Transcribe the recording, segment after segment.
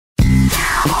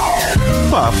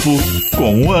Papo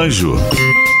com o Anjo.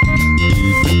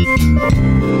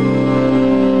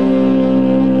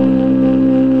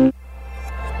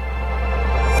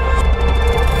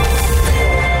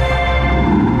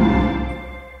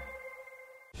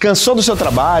 Cansou do seu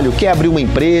trabalho? Quer abrir uma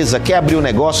empresa? Quer abrir um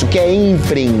negócio? Quer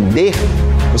empreender?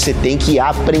 Você tem que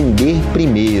aprender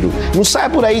primeiro. Não saia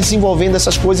por aí desenvolvendo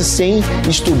essas coisas sem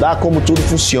estudar como tudo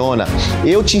funciona.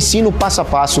 Eu te ensino passo a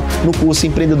passo no curso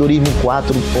Empreendedorismo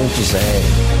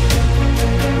 4.0.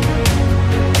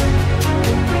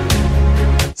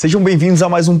 Sejam bem-vindos a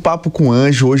mais um Papo com o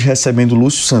Anjo, hoje recebendo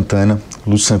Lucio Santana.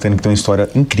 Lucio Santana que tem uma história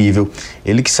incrível.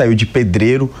 Ele que saiu de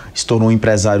pedreiro, se tornou um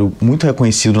empresário muito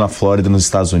reconhecido na Flórida, nos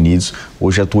Estados Unidos.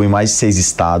 Hoje atua em mais de 6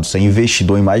 estados, é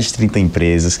investidor em mais de 30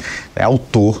 empresas, é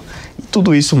autor e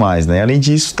tudo isso mais, né? Além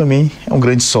disso, também é um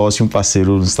grande sócio e um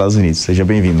parceiro nos Estados Unidos. Seja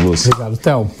bem-vindo, Lúcio. Obrigado,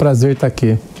 Theo. Prazer estar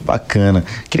aqui. Bacana.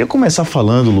 Queria começar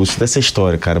falando, Lúcio, dessa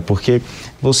história, cara, porque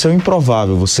você é um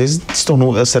improvável. Você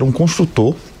era um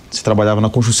construtor. Você trabalhava na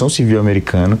construção civil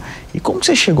americana. E como que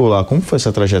você chegou lá? Como foi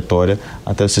essa trajetória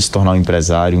até você se tornar um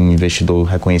empresário, um investidor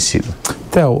reconhecido?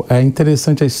 Theo, é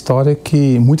interessante a história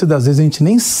que muitas das vezes a gente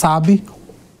nem sabe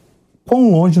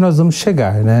quão longe nós vamos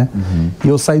chegar, né? E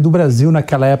eu saí do Brasil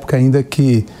naquela época ainda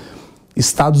que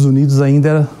Estados Unidos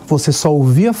ainda você só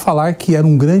ouvia falar que era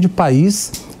um grande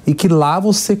país e que lá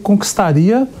você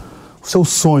conquistaria o seu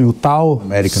sonho, o tal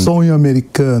sonho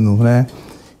americano, né?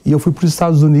 E eu fui para os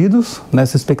Estados Unidos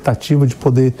nessa expectativa de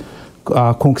poder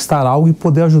conquistar algo e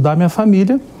poder ajudar a minha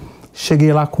família.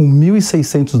 Cheguei lá com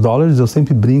 $1.600, eu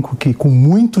sempre brinco que com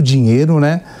muito dinheiro,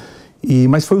 né?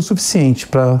 Mas foi o suficiente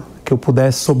para que eu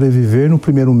pudesse sobreviver no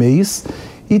primeiro mês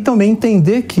e também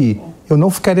entender que eu não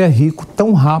ficaria rico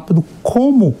tão rápido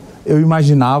como eu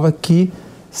imaginava que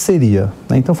seria,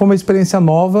 né? Então foi uma experiência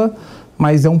nova,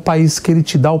 mas é um país que ele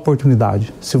te dá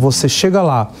oportunidade. Se você chega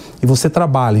lá e você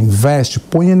trabalha, investe,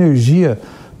 põe energia,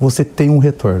 você tem um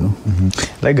retorno.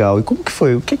 Legal. E como que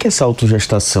foi? O que é essa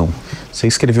autogestação? Você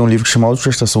escreveu um livro que chama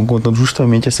Autogestação, contando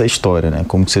justamente essa história, né?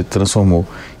 Como que você transformou.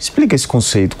 Explica esse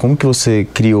conceito, como que você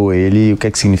criou ele e o que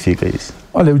é que significa isso?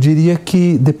 Olha, eu diria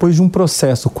que depois de um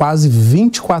processo, quase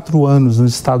 24 anos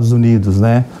nos Estados Unidos,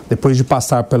 né? Depois de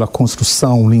passar pela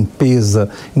construção, limpeza,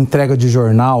 entrega de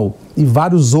jornal e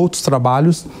vários outros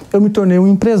trabalhos, eu me tornei um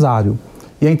empresário.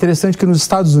 E é interessante que nos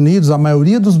Estados Unidos, a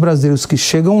maioria dos brasileiros que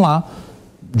chegam lá,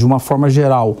 de uma forma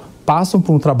geral, passam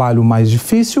por um trabalho mais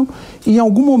difícil e em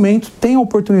algum momento têm a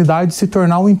oportunidade de se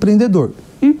tornar um empreendedor.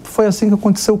 E foi assim que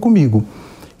aconteceu comigo.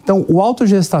 Então, o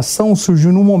Autogestação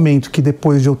surgiu num momento que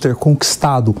depois de eu ter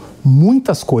conquistado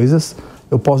muitas coisas,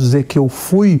 eu posso dizer que eu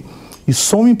fui e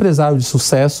sou um empresário de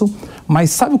sucesso, mas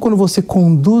sabe quando você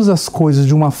conduz as coisas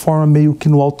de uma forma meio que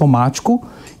no automático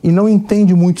e não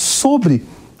entende muito sobre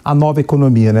a nova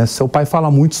economia, né? Seu pai fala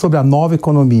muito sobre a nova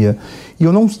economia e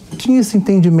eu não tinha esse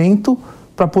entendimento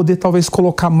para poder talvez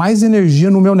colocar mais energia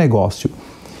no meu negócio.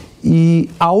 E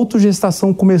a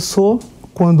autogestação começou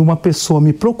quando uma pessoa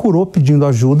me procurou pedindo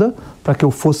ajuda para que eu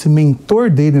fosse mentor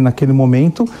dele naquele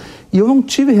momento e eu não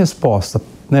tive resposta,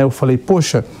 né? Eu falei,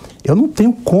 poxa, eu não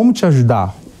tenho como te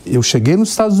ajudar. Eu cheguei nos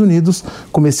Estados Unidos,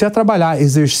 comecei a trabalhar,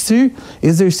 exerci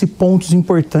pontos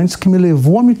importantes que me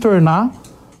levou a me tornar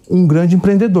um grande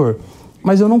empreendedor.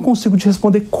 Mas eu não consigo te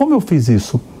responder como eu fiz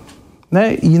isso,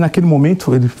 né? E naquele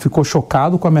momento ele ficou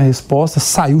chocado com a minha resposta,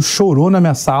 saiu, chorou na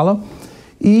minha sala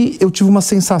e eu tive uma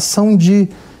sensação de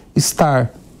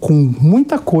estar com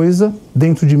muita coisa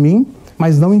dentro de mim,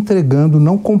 mas não entregando,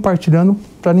 não compartilhando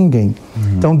para ninguém.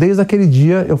 Então, desde aquele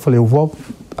dia, eu falei, eu vou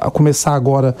começar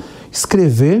agora a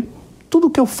escrever tudo o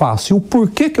que eu faço e o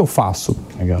porquê que eu faço.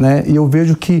 Né? E eu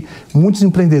vejo que muitos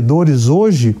empreendedores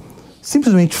hoje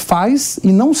simplesmente faz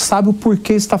e não sabe o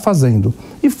porquê está fazendo.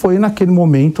 E foi naquele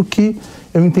momento que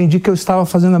eu entendi que eu estava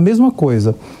fazendo a mesma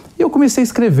coisa. E eu comecei a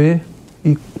escrever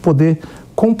e poder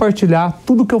compartilhar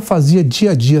tudo que eu fazia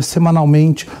dia a dia,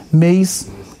 semanalmente, mês,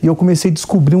 e eu comecei a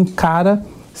descobrir um cara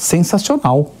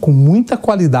sensacional, com muita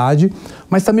qualidade,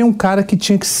 mas também um cara que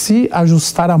tinha que se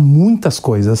ajustar a muitas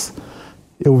coisas.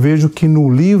 Eu vejo que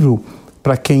no livro,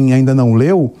 para quem ainda não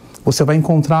leu, você vai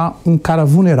encontrar um cara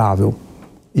vulnerável.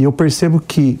 E eu percebo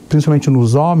que, principalmente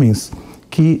nos homens,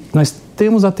 que nós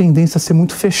temos a tendência a ser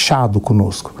muito fechado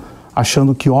conosco,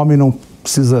 achando que homem não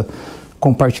precisa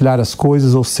compartilhar as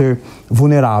coisas ou ser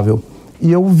vulnerável.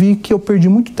 E eu vi que eu perdi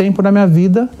muito tempo na minha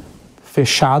vida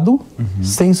fechado,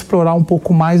 sem explorar um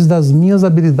pouco mais das minhas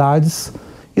habilidades.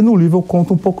 E no livro eu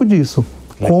conto um pouco disso.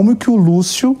 Como que o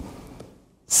Lúcio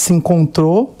se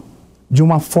encontrou de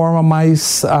uma forma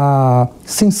mais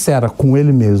sincera com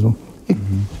ele mesmo. E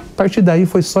partir daí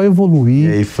foi só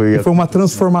evoluir, e foi uma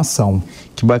transformação.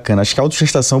 Que bacana. Acho que a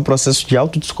autogestação é um processo de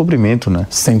autodescobrimento, né?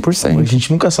 100%. A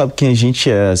gente nunca sabe quem a gente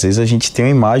é. Às vezes a gente tem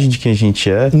uma imagem de quem a gente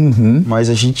é, mas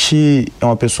a gente é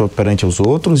uma pessoa perante aos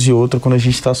outros e outra quando a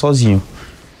gente está sozinho.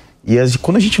 E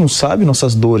quando a gente não sabe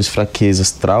nossas dores, fraquezas,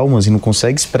 traumas e não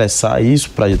consegue expressar isso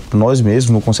para nós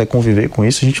mesmos, não consegue conviver com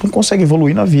isso, a gente não consegue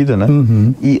evoluir na vida, né?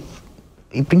 E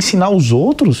para ensinar os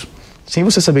outros, sem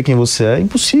você saber quem você é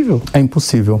impossível. É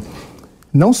impossível.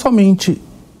 Não somente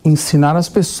ensinar as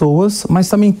pessoas, mas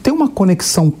também ter uma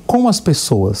conexão com as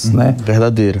pessoas, né?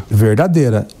 Verdadeira.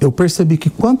 Verdadeira. Eu percebi que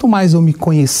quanto mais eu me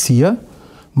conhecia,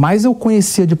 mais eu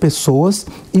conhecia de pessoas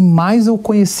e mais eu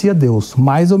conhecia Deus,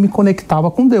 mais eu me conectava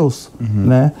com Deus,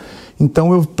 né? Então,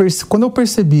 quando eu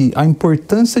percebi a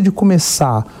importância de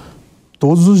começar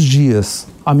todos os dias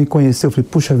a me conhecer, eu falei,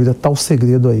 puxa vida, tá o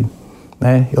segredo aí,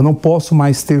 né? Eu não posso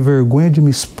mais ter vergonha de me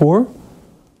expor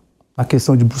na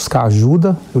questão de buscar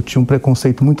ajuda. Eu tinha um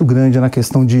preconceito muito grande na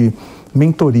questão de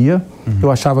mentoria. Eu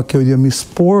achava que eu iria me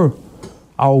expor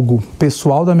a algo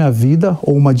pessoal da minha vida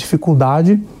ou uma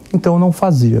dificuldade, então eu não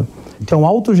fazia. Então,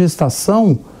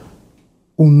 autogestação,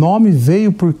 o nome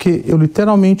veio porque eu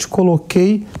literalmente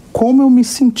coloquei como eu me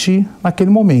senti naquele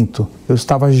momento. Eu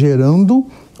estava gerando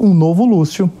um novo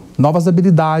Lúcio, novas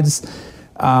habilidades,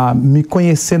 me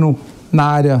conhecendo na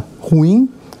área ruim,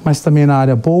 mas também na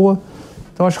área boa.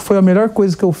 Então, acho que foi a melhor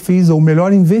coisa que eu fiz, ou o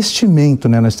melhor investimento,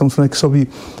 né? Nós estamos falando aqui sobre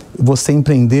você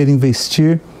empreender,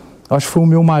 investir. Eu acho que foi o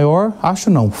meu maior,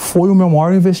 foi o meu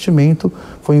maior investimento,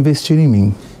 foi investir em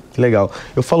mim. Que legal.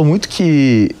 Eu falo muito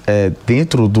que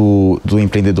dentro do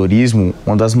empreendedorismo,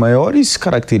 uma das maiores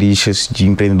características de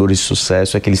empreendedores de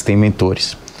sucesso é que eles têm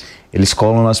mentores. Eles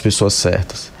colam nas pessoas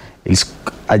certas. Eles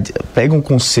pegam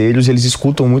conselhos e eles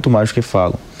escutam muito mais do que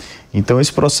falam. Então,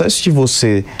 esse processo de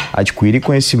você adquirir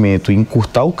conhecimento e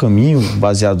encurtar o caminho,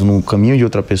 baseado no caminho de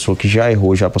outra pessoa que já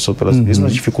errou, já passou pelas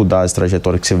mesmas dificuldades,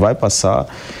 trajetória que você vai passar,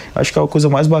 acho que é a coisa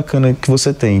mais bacana que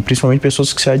você tem, principalmente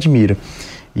pessoas que você admira.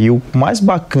 E o mais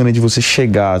bacana de você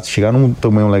chegar num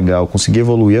tamanho legal, conseguir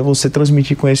evoluir, é você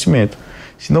transmitir conhecimento.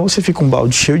 Senão você fica um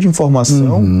balde cheio de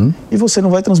informação e você não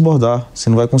vai transbordar, você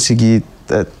não vai conseguir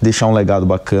deixar um legado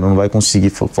bacana, não vai conseguir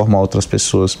formar outras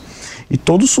pessoas. E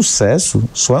todo sucesso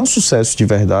só é um sucesso de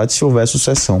verdade se houver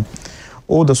sucessão.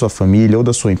 Ou da sua família, ou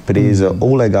da sua empresa,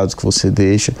 ou legados que você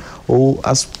deixa, ou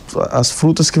as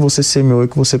frutas que você semeou e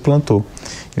que você plantou.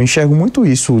 Eu enxergo muito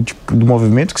isso do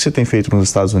movimento que você tem feito nos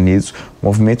Estados Unidos, o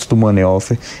movimento do Money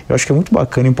Offer. Eu acho que é muito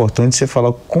bacana e importante você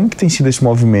falar como que tem sido esse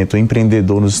movimento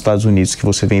empreendedor nos Estados Unidos, que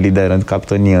você vem liderando,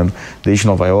 capitaneando, desde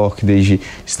Nova York,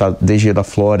 desde da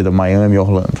Flórida, Miami,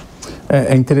 Orlando.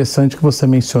 É interessante que você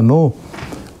mencionou.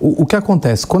 O que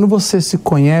acontece? Quando você se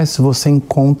conhece, você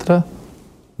encontra,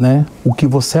 né, o que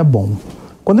você é bom.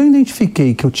 Quando eu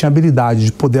identifiquei que eu tinha habilidade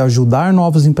de poder ajudar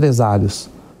novos empresários,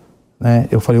 né,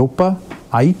 eu falei, opa,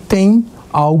 aí tem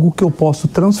algo que eu posso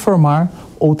transformar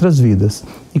outras vidas.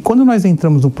 E quando nós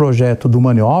entramos no projeto do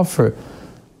Money Offer,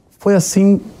 foi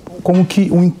assim, como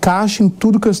que um encaixe em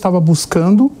tudo que eu estava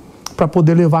buscando para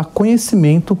poder levar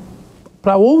conhecimento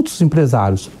para outros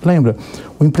empresários. Lembra,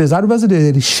 o empresário brasileiro,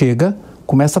 ele chega,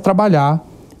 começa a trabalhar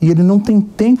e ele não tem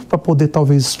tempo para poder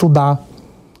talvez estudar,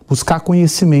 buscar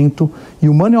conhecimento, e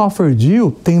o Money Offer Deal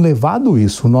tem levado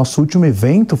isso. O nosso último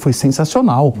evento foi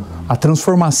sensacional. A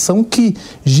transformação que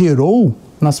gerou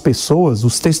nas pessoas,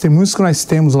 os testemunhos que nós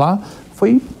temos lá,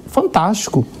 foi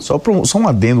fantástico. Só um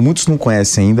adendo, muitos não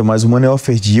conhecem ainda, mas o Money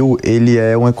Offer Deal, ele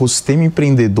é um ecossistema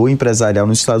empreendedor e empresarial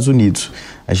nos Estados Unidos.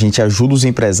 A gente ajuda os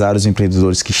empresários e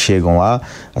empreendedores que chegam lá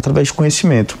através de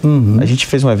conhecimento. A gente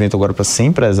fez um evento agora para 100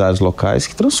 empresários locais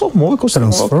que transformou o ecossistema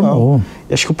local.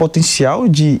 E acho que o potencial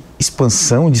de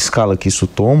expansão, de escala que isso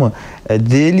toma, é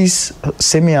deles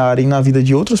semearem na vida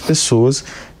de outras pessoas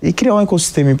e criar um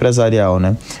ecossistema empresarial,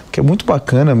 né? O que é muito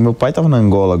bacana. Meu pai estava na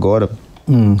Angola agora,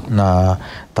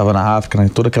 estava na África,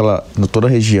 toda a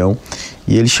região,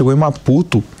 e ele chegou em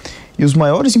Maputo, e os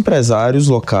maiores empresários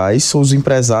locais são os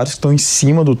empresários que estão em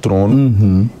cima do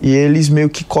trono, e eles meio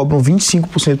que cobram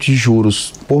 25% de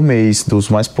juros por mês dos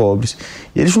mais pobres,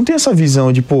 e eles não têm essa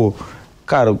visão de,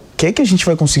 cara, o que é que a gente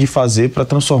vai conseguir fazer para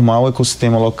transformar o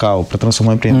ecossistema local, para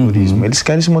transformar o empreendedorismo? Eles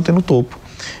querem se manter no topo.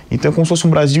 Então é como se fosse um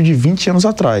Brasil de 20 anos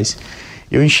atrás.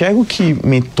 Eu enxergo que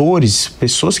mentores,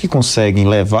 pessoas que conseguem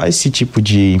levar esse tipo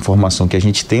de informação que a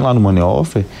gente tem lá no Money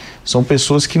Offer, são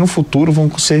pessoas que no futuro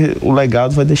vão ser, o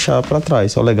legado vai deixar para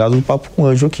trás. É o legado do Papo com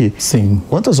Anjo aqui. Sim.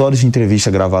 Quantas horas de entrevista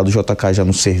gravada o JK já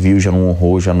não serviu, já não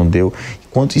honrou, já não deu?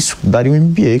 Quanto isso daria um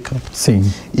MBA, cara? Sim.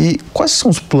 E quais são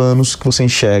os planos que você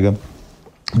enxerga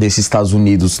desses Estados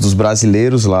Unidos, dos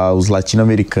brasileiros lá, os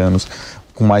latino-americanos,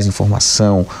 com mais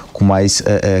informação, com mais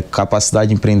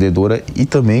capacidade empreendedora e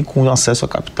também com acesso a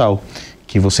capital,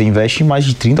 que você investe em mais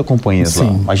de 30 companhias lá,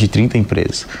 mais de 30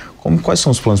 empresas. Quais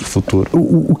são os planos para o futuro?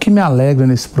 O que me alegra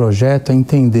nesse projeto é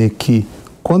entender que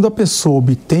quando a pessoa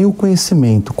obtém o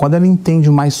conhecimento, quando ela entende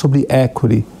mais sobre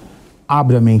equity,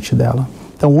 abre a mente dela.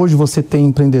 Então hoje você tem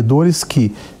empreendedores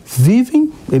que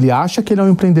vivem, ele acha que ele é um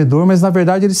empreendedor, mas na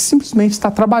verdade ele simplesmente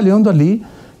está trabalhando ali,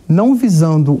 não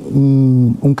visando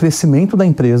um crescimento da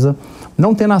empresa,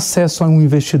 não tendo acesso a um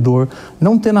investidor,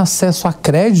 não tendo acesso a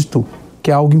crédito,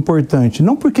 que é algo importante.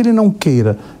 Não porque ele não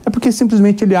queira, é porque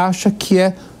simplesmente ele acha que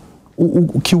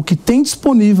o que tem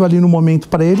disponível ali no momento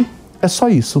para ele é só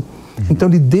isso. Então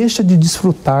ele deixa de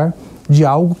desfrutar de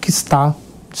algo que está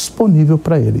disponível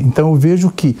para ele. Então eu vejo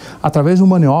que através do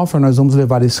Money Offer nós vamos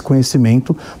levar esse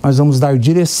conhecimento, nós vamos dar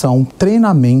direção,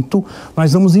 treinamento,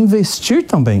 nós vamos investir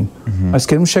também. Nós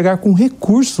queremos chegar com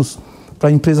recursos para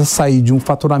a empresa sair de um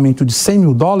faturamento de $100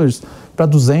 mil para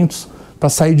 200, para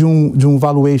sair de um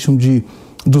valuation de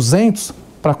 200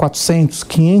 para 400,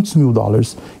 500 mil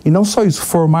dólares. E não só isso,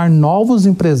 formar novos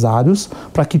empresários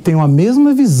para que tenham a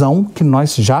mesma visão que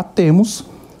nós já temos,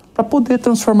 para poder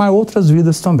transformar outras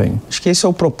vidas também. Acho que esse é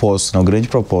o propósito, né? O grande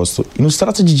propósito. E não se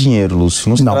trata de dinheiro, Lúcio,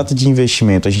 não se trata de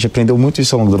investimento. A gente aprendeu muito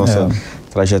isso ao longo da nossa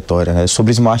trajetória, né? É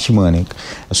sobre smart money.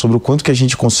 É sobre o quanto que a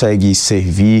gente consegue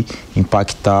servir,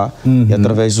 impactar e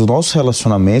através do nosso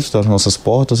relacionamento, das nossas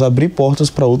portas, abrir portas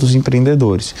para outros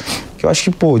empreendedores. Que eu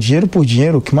acho que, dinheiro por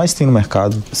dinheiro, o que mais tem no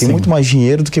mercado? Tem muito mais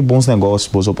dinheiro do que bons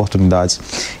negócios, boas oportunidades.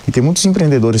 E tem muitos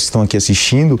empreendedores que estão aqui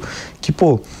assistindo que,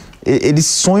 eles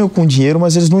sonham com dinheiro,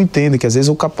 mas eles não entendem que às vezes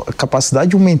a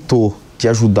capacidade de um mentor te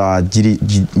ajudar,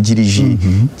 dirigir,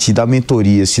 te dar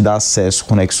mentorias, te dar acesso,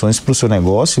 conexões para o seu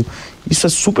negócio, isso é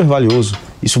super valioso.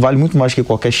 Isso vale muito mais que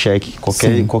qualquer cheque,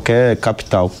 qualquer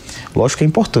capital. Lógico que é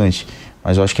importante,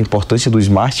 mas eu acho que a importância do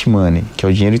smart money, que é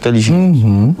o dinheiro inteligente,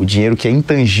 o dinheiro que é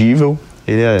intangível,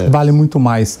 vale muito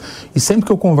mais. E sempre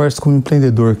que eu converso com um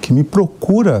empreendedor que me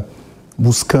procura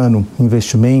buscando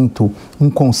investimento, um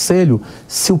conselho,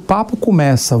 se o papo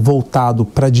começa voltado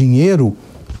para dinheiro,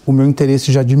 o meu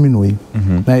interesse já diminui.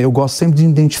 Eu gosto sempre de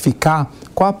identificar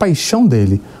qual a paixão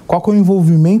dele, qual é o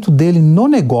envolvimento dele no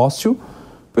negócio,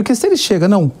 porque se ele chega,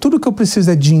 não, tudo que eu preciso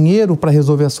é dinheiro para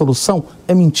resolver a solução,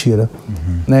 é mentira.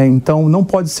 Então não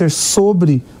pode ser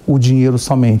sobre o dinheiro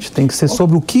somente, tem que ser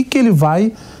sobre o que ele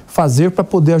vai fazer para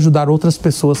poder ajudar outras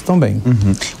pessoas também.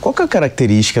 Qual que é a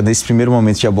característica desse primeiro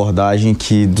momento de abordagem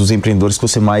dos empreendedores que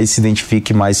você mais se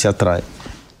identifica e mais se atrai?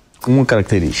 Uma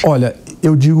característica. Olha,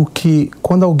 eu digo que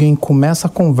quando alguém começa a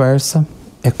conversa,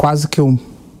 é quase que eu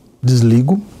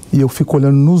desligo e eu fico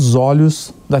olhando nos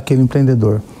olhos daquele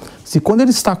empreendedor. Se quando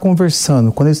ele está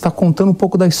conversando, quando ele está contando um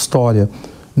pouco da história,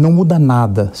 não muda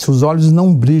nada, se os olhos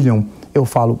não brilham, eu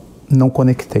falo, não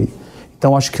conectei.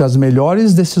 Então acho que as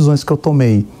melhores decisões que eu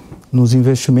tomei nos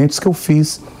investimentos que eu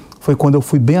fiz foi quando eu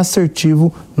fui bem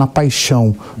assertivo na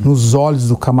paixão, nos olhos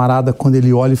do camarada, quando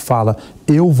ele olha e fala,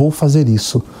 eu vou fazer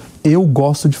isso, eu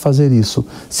gosto de fazer isso.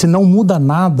 Se não muda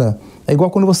nada, é igual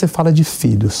quando você fala de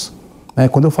filhos.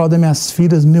 Quando eu falo das minhas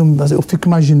filhas, eu fico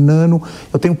imaginando,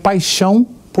 eu tenho paixão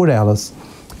por elas.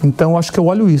 Então acho que eu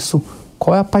olho isso,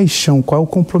 qual é a paixão, qual é o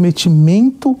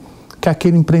comprometimento que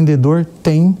aquele empreendedor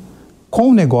tem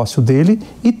com o negócio dele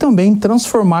e também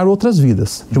transformar outras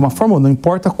vidas. De uma forma, não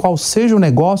importa qual seja o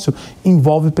negócio,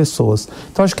 envolve pessoas.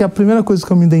 Então, acho que a primeira coisa que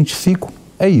eu me identifico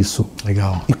é isso.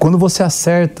 Legal. E quando você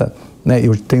acerta,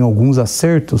 eu tenho alguns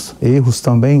acertos, erros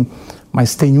também,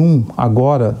 mas tem um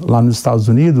agora, lá nos Estados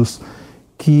Unidos,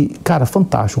 que, cara,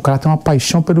 fantástico. O cara tem uma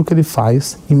paixão pelo que ele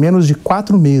faz. Em menos de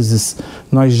 4 meses,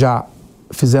 nós já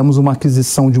fizemos uma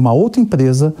aquisição de uma outra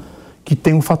empresa que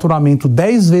tem um faturamento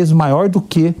 10 vezes maior do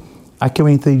que aqui eu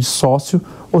entrei de sócio,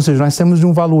 ou seja, nós temos de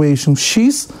um valuation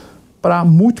X para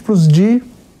múltiplos de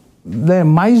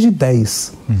mais de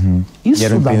 10. Isso e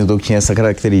era um empreendedor que tinha essa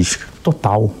característica?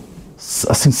 Total.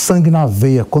 Assim, sangue na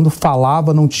veia. Quando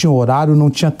falava, não tinha horário,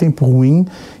 não tinha tempo ruim.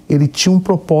 Ele tinha um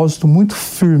propósito muito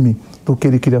firme do que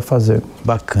ele queria fazer.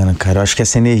 Bacana, cara. Eu acho que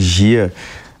essa energia,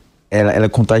 ela é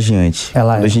contagiante.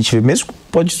 Quando a gente vê, mesmo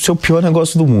pode ser o pior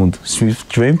negócio do mundo. Se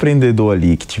tiver um empreendedor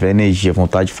ali, que tiver energia,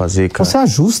 vontade de fazer, cara... Você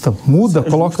ajusta, muda,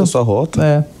 coloca a sua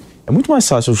rota. É muito mais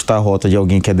fácil ajustar a rota de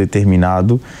alguém que é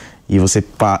determinado e você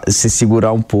se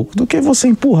segurar um pouco do que você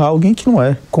empurrar alguém que não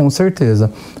é. Com certeza.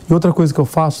 E outra coisa que eu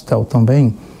faço, Theo,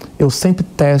 também, eu sempre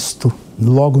testo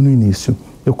logo no início.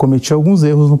 Eu cometi alguns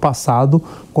erros no passado,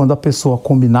 quando a pessoa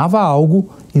combinava algo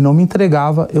e não me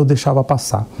entregava, eu deixava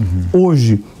passar.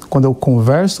 Hoje, quando eu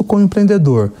converso com o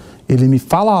empreendedor, ele me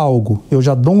fala algo, eu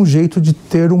já dou um jeito de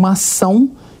ter uma ação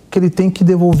que ele tem que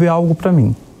devolver algo para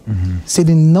mim. Se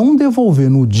ele não devolver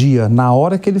no dia, na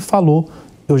hora que ele falou,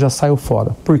 eu já saio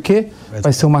fora. Por quê?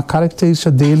 Vai ser uma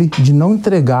característica dele de não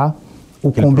entregar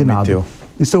o combinado. Prometeu.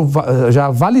 Isso eu já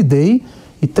validei,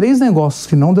 e 3 negócios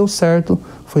que não deu certo,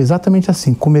 foi exatamente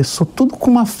assim. Começou tudo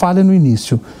com uma falha no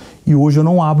início, e hoje eu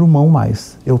não abro mão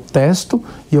mais. Eu testo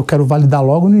e eu quero validar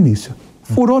logo no início.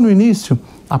 Furou no início,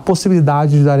 a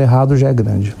possibilidade de dar errado já é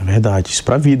grande. É verdade, isso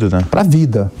para a vida, né? Para a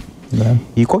vida. Né?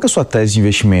 E qual que é a sua tese de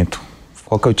investimento?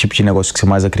 Qual que é o tipo de negócio que você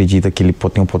mais acredita que ele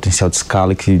tem um potencial de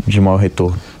escala e de maior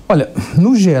retorno? Olha,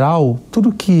 no geral,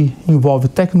 tudo que envolve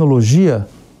tecnologia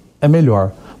é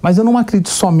melhor. Mas eu não acredito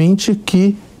somente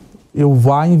que eu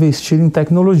vá investir em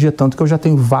tecnologia, tanto que eu já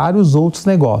tenho vários outros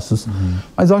negócios.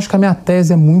 Mas eu acho que a minha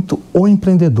tese é muito o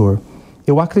empreendedor.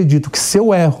 Eu acredito que se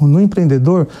eu erro no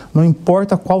empreendedor, não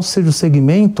importa qual seja o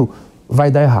segmento,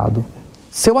 vai dar errado.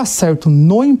 Se eu acerto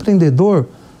no empreendedor,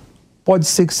 pode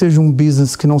ser que seja um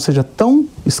business que não seja tão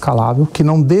escalável, que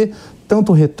não dê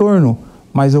tanto retorno,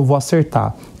 mas eu vou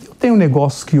acertar. Eu tenho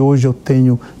negócios que hoje eu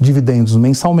tenho dividendos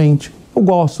mensalmente. Eu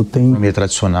gosto, tem... Economia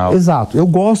tradicional. Exato. Eu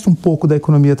gosto um pouco da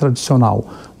economia tradicional,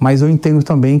 mas eu entendo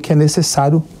também que é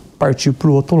necessário partir para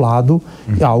o outro lado,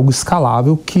 algo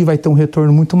escalável, que vai ter um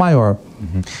retorno muito maior.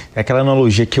 É aquela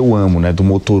analogia que eu amo, né? Do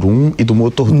motor 1 e do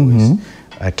motor 2.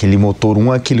 Aquele motor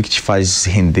 1 é aquilo que te faz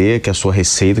render, que é a sua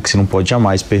receita, que você não pode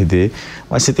jamais perder.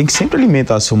 Mas você tem que sempre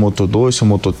alimentar seu motor 2, seu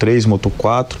motor 3, motor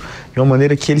 4, de uma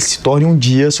maneira que ele se torne um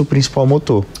dia seu principal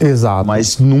motor. Exato.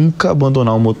 Mas nunca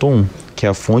abandonar o motor 1, que é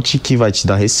a fonte que vai te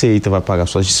dar receita, vai pagar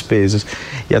suas despesas.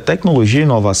 E a tecnologia e a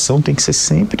inovação tem que ser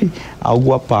sempre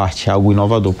algo à parte, algo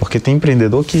inovador. Porque tem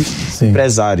empreendedor que,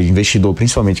 empresário, investidor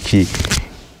principalmente, que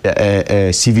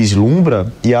se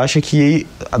vislumbra e acha que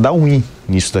dá win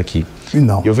nisso daqui.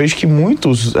 Não. Eu vejo que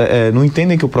muitos não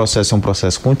entendem que o processo é um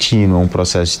processo contínuo, é um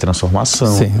processo de transformação.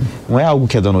 Sim. Não é algo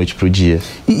que é da noite para o dia.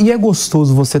 E é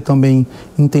gostoso você também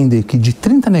entender que de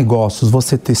 30 negócios,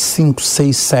 você ter 5,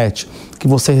 6, 7, que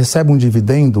você recebe um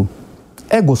dividendo,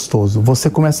 é gostoso. Você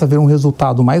começa a ver um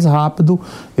resultado mais rápido.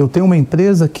 Eu tenho uma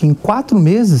empresa que em 4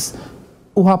 meses,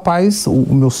 o rapaz,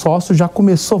 o meu sócio, já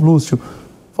começou, Lúcio,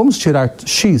 vamos tirar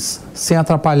X sem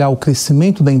atrapalhar o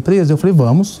crescimento da empresa? Eu falei,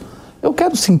 vamos. Eu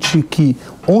quero sentir que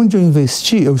onde eu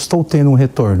investi, eu estou tendo um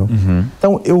retorno.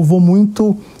 Então, eu vou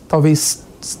muito, talvez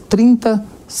 30,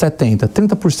 70.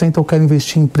 30% eu quero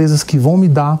investir em empresas que vão me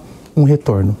dar um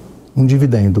retorno, um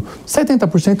dividendo.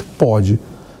 70% pode,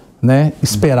 né,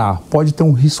 esperar, pode ter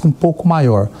um risco um pouco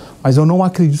maior, mas eu não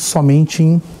acredito somente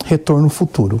em retorno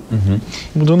futuro.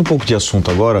 Mudando um pouco de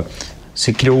assunto agora,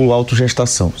 você criou o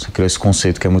Autogestação, você criou esse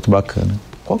conceito que é muito bacana.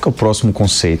 Qual que é o próximo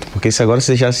conceito? Porque agora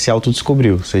você já se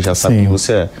autodescobriu, você já sabe quem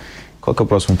você é. Qual que é o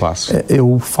próximo passo?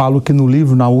 Eu falo que no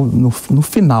livro, no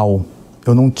final,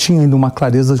 eu não tinha ainda uma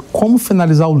clareza de como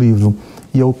finalizar o livro.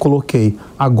 E eu coloquei,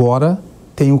 agora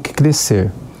tenho que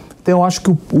crescer. Então eu acho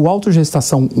que o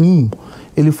Autogestação 1,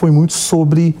 ele foi muito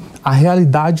sobre a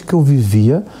realidade que eu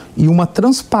vivia e uma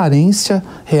transparência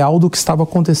real do que estava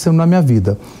acontecendo na minha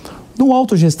vida. No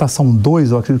Autogestação 2,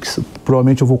 eu acredito que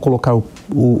provavelmente eu vou colocar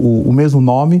o mesmo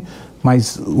nome,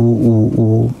 mas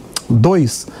o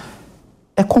 2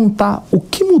 é contar o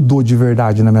que mudou de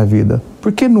verdade na minha vida.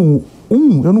 Porque no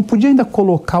 1 eu não podia ainda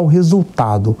colocar o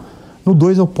resultado. No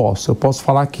 2 eu posso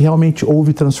falar que realmente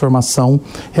houve transformação,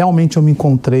 realmente eu me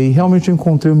encontrei, realmente eu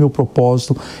encontrei o meu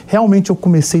propósito, realmente eu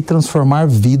comecei a transformar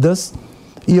vidas.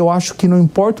 E eu acho que não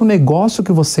importa o negócio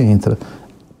que você entra,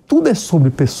 tudo é sobre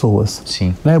pessoas.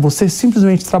 Sim. Né? Você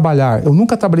simplesmente trabalhar. Eu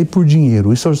nunca trabalhei por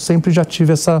dinheiro. Isso eu sempre já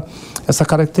tive essa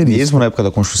característica. Mesmo na época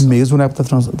da construção? Mesmo na época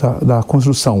da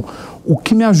construção. O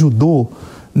que me ajudou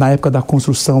na época da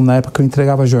construção, na época que eu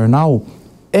entregava jornal,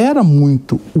 era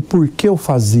muito o porquê eu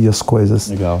fazia as coisas.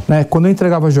 Legal. Né? Quando eu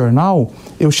entregava jornal,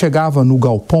 eu chegava no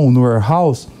galpão, no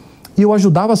warehouse, e eu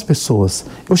ajudava as pessoas.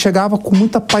 Eu chegava com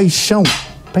muita paixão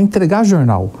para entregar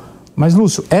jornal. Mas,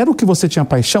 Lúcio, era o que você tinha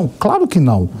paixão? Claro que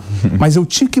não. Mas eu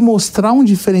tinha que mostrar um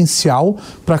diferencial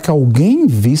para que alguém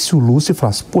visse o Lúcio e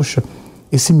falasse, poxa,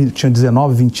 esse menino tinha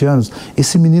 19, 20 anos,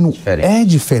 esse menino é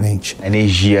diferente. A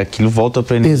energia, aquilo volta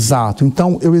para a energia. Exato.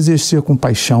 Então, eu exercia com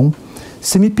paixão.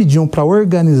 Se me pediam para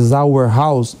organizar o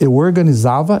warehouse, eu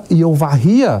organizava e eu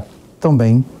varria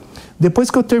também.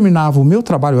 Depois que eu terminava o meu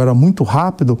trabalho, era muito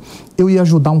rápido, eu ia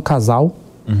ajudar um casal.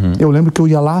 Eu lembro que eu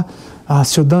ia lá,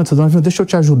 senhor Dantas, deixa eu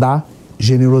te ajudar.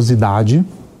 Generosidade.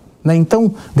 Né?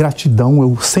 Então, gratidão,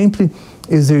 eu sempre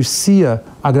exercia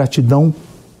a gratidão,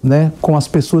 né, com as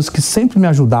pessoas que sempre me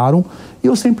ajudaram e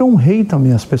eu sempre honrei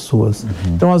também as pessoas.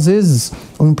 Então, às vezes,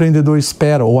 um empreendedor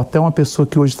espera, ou até uma pessoa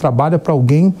que hoje trabalha para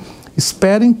alguém,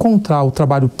 espera encontrar o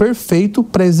trabalho perfeito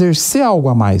para exercer algo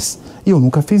a mais. E eu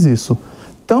nunca fiz isso.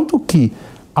 Tanto que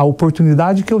a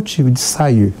oportunidade que eu tive de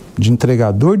sair de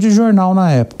entregador de jornal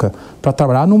na época para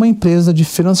trabalhar numa empresa de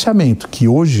financiamento, que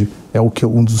hoje é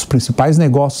um dos principais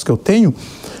negócios que eu tenho,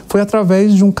 foi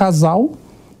através de um casal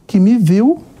que me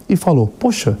viu e falou,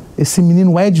 poxa, esse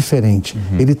menino é diferente,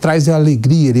 ele traz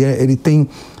alegria, ele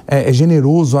é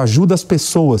generoso, ajuda as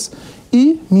pessoas.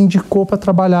 E me indicou para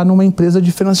trabalhar numa empresa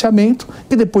de financiamento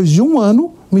e depois de 1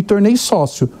 ano me tornei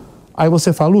sócio. Aí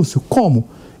você fala, Lúcio, como?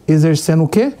 Exercendo o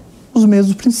quê? Os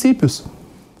mesmos princípios.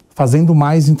 Fazendo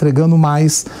mais, entregando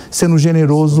mais, sendo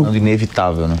generoso. Sendo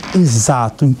inevitável, né?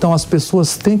 Exato. Então as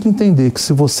pessoas têm que entender que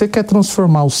se você quer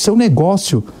transformar o seu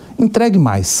negócio, entregue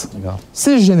mais. Legal.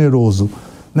 Seja generoso,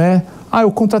 né?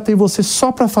 Eu contratei você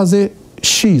só para fazer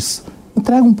X.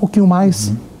 Entrega um pouquinho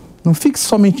mais. Não fique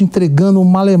somente entregando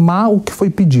malemar o que foi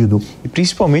pedido. E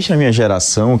principalmente na minha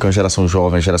geração, que é uma geração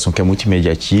jovem, uma geração que é muito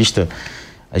imediatista,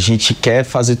 a gente quer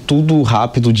fazer tudo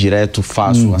rápido, direto,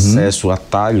 fácil, acesso,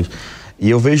 atalhos. E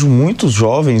eu vejo muitos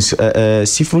jovens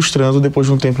se frustrando depois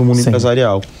de um tempo no mundo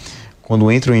empresarial. Quando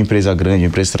entra em uma empresa grande, uma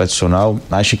empresa tradicional,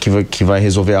 acha que vai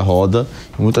resolver a roda.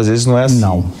 E muitas vezes não é assim.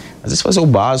 Não. Às vezes fazer o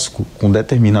básico, com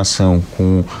determinação,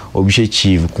 com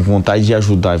objetivo, com vontade de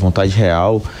ajudar e vontade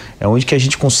real, é onde que a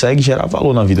gente consegue gerar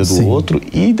valor na vida do outro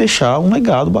e deixar um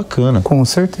legado bacana. Com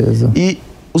certeza. E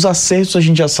os acertos a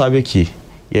gente já sabe aqui.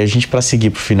 E a gente, para seguir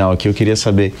para o final aqui, eu queria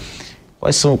saber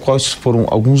quais foram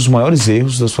alguns dos maiores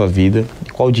erros da sua vida e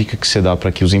qual dica que você dá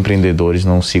para que os empreendedores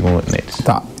não sigam neles.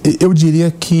 Tá, eu diria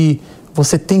que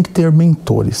você tem que ter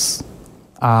mentores.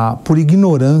 Por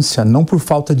ignorância, não por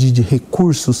falta de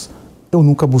recursos, eu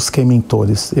nunca busquei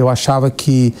mentores. Eu achava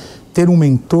que ter um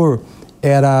mentor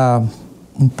era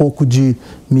um pouco de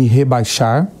me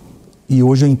rebaixar. E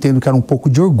hoje eu entendo que era um pouco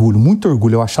de orgulho, muito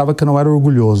orgulho. Eu achava que eu não era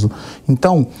orgulhoso.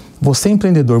 Então, você é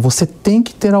empreendedor, você tem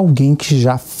que ter alguém que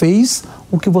já fez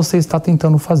o que você está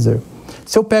tentando fazer.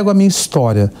 Se eu pego a minha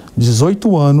história,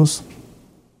 18 anos,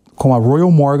 com a Royal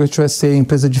Mortgage USA,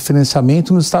 empresa de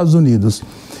financiamento nos Estados Unidos,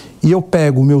 e eu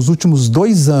pego meus últimos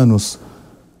 2 anos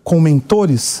com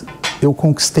mentores, eu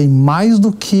conquistei mais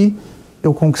do que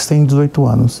eu conquistei em 18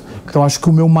 anos. Então, acho que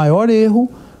o meu maior erro,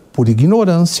 por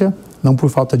ignorância, não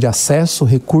por falta de acesso,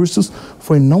 recursos,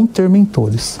 foi não ter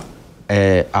mentores.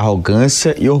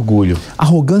 Arrogância e orgulho.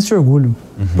 Arrogância e orgulho.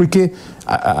 Porque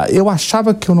eu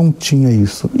achava que eu não tinha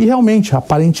isso. E realmente,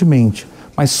 aparentemente.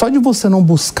 Mas só de você não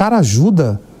buscar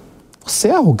ajuda, você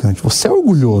é arrogante, você é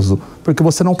orgulhoso. Porque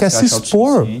você não quer se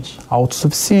expor.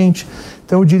 Autossuficiente.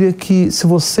 Então eu diria que se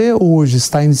você hoje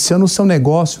está iniciando o seu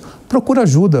negócio, procura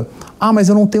ajuda. Mas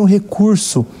eu não tenho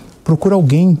recurso. Procura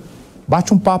alguém.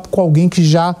 Bate um papo com alguém que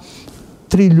já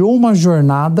trilhou uma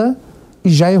jornada e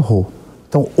já errou.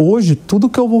 Então, hoje, tudo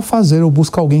que eu vou fazer, eu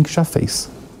busco alguém que já fez.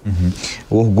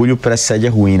 O orgulho precede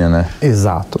a ruína, né?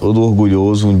 Exato. Todo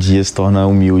orgulhoso um dia se torna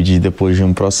humilde depois de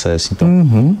um processo.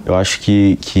 Então, eu acho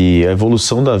que a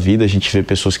evolução da vida, a gente vê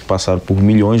pessoas que passaram por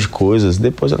milhões de coisas,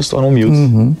 depois elas se tornam humildes.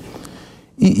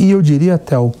 E eu diria,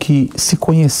 Theo, que se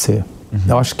conhecer.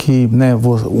 Eu acho que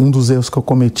um dos erros que eu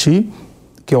cometi,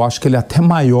 que eu acho que ele é até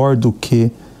maior do que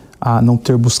não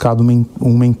ter buscado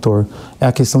um mentor, é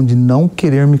a questão de não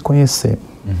querer me conhecer.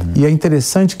 E é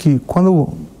interessante que quando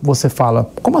você fala,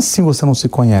 como assim você não se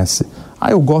conhece?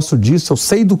 Eu gosto disso, eu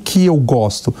sei do que eu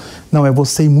gosto. Não, é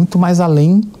você ir muito mais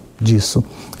além disso.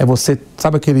 É você,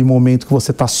 sabe aquele momento que você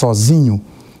está sozinho?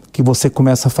 Que você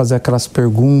começa a fazer aquelas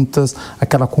perguntas,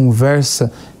 aquela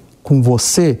conversa com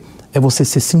você, é você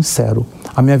ser sincero.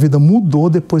 A minha vida mudou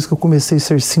depois que eu comecei a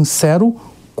ser sincero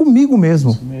comigo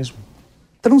mesmo. Isso mesmo.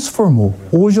 Transformou.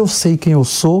 Hoje eu sei quem eu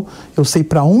sou, eu sei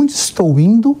para onde estou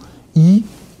indo e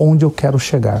onde eu quero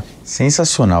chegar.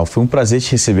 Sensacional. Foi um prazer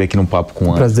te receber aqui no Papo com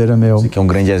Anjo. O prazer é meu. Você que é um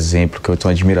grande exemplo, que eu tenho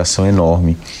uma admiração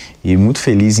enorme. E muito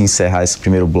feliz em encerrar esse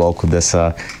primeiro bloco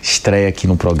dessa estreia aqui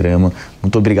no programa.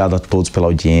 Muito obrigado a todos pela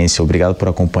audiência, obrigado por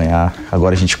acompanhar.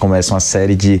 Agora a gente começa uma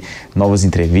série de novas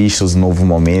entrevistas, um novo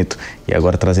momento, e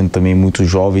agora trazendo também muitos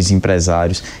jovens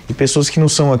empresários e pessoas que não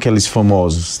são aqueles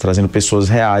famosos, trazendo pessoas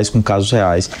reais, com casos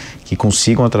reais, que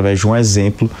consigam, através de um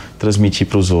exemplo, transmitir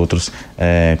para os outros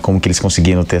como que eles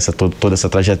conseguiram ter toda essa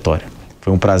trajetória.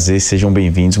 Foi um prazer, sejam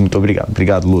bem-vindos, muito obrigado.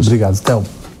 Obrigado, Lúcio. Obrigado, Theo.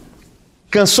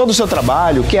 Cansou do seu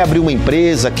trabalho? Quer abrir uma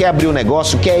empresa? Quer abrir um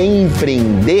negócio? Quer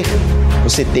empreender?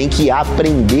 Você tem que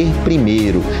aprender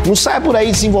primeiro. Não saia por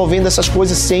aí desenvolvendo essas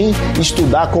coisas sem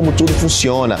estudar como tudo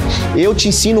funciona. Eu te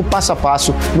ensino passo a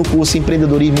passo no curso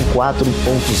Empreendedorismo 4.0.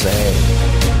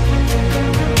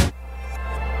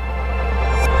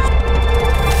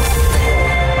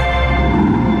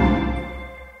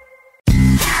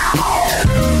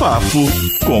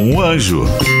 Papo com o Anjo.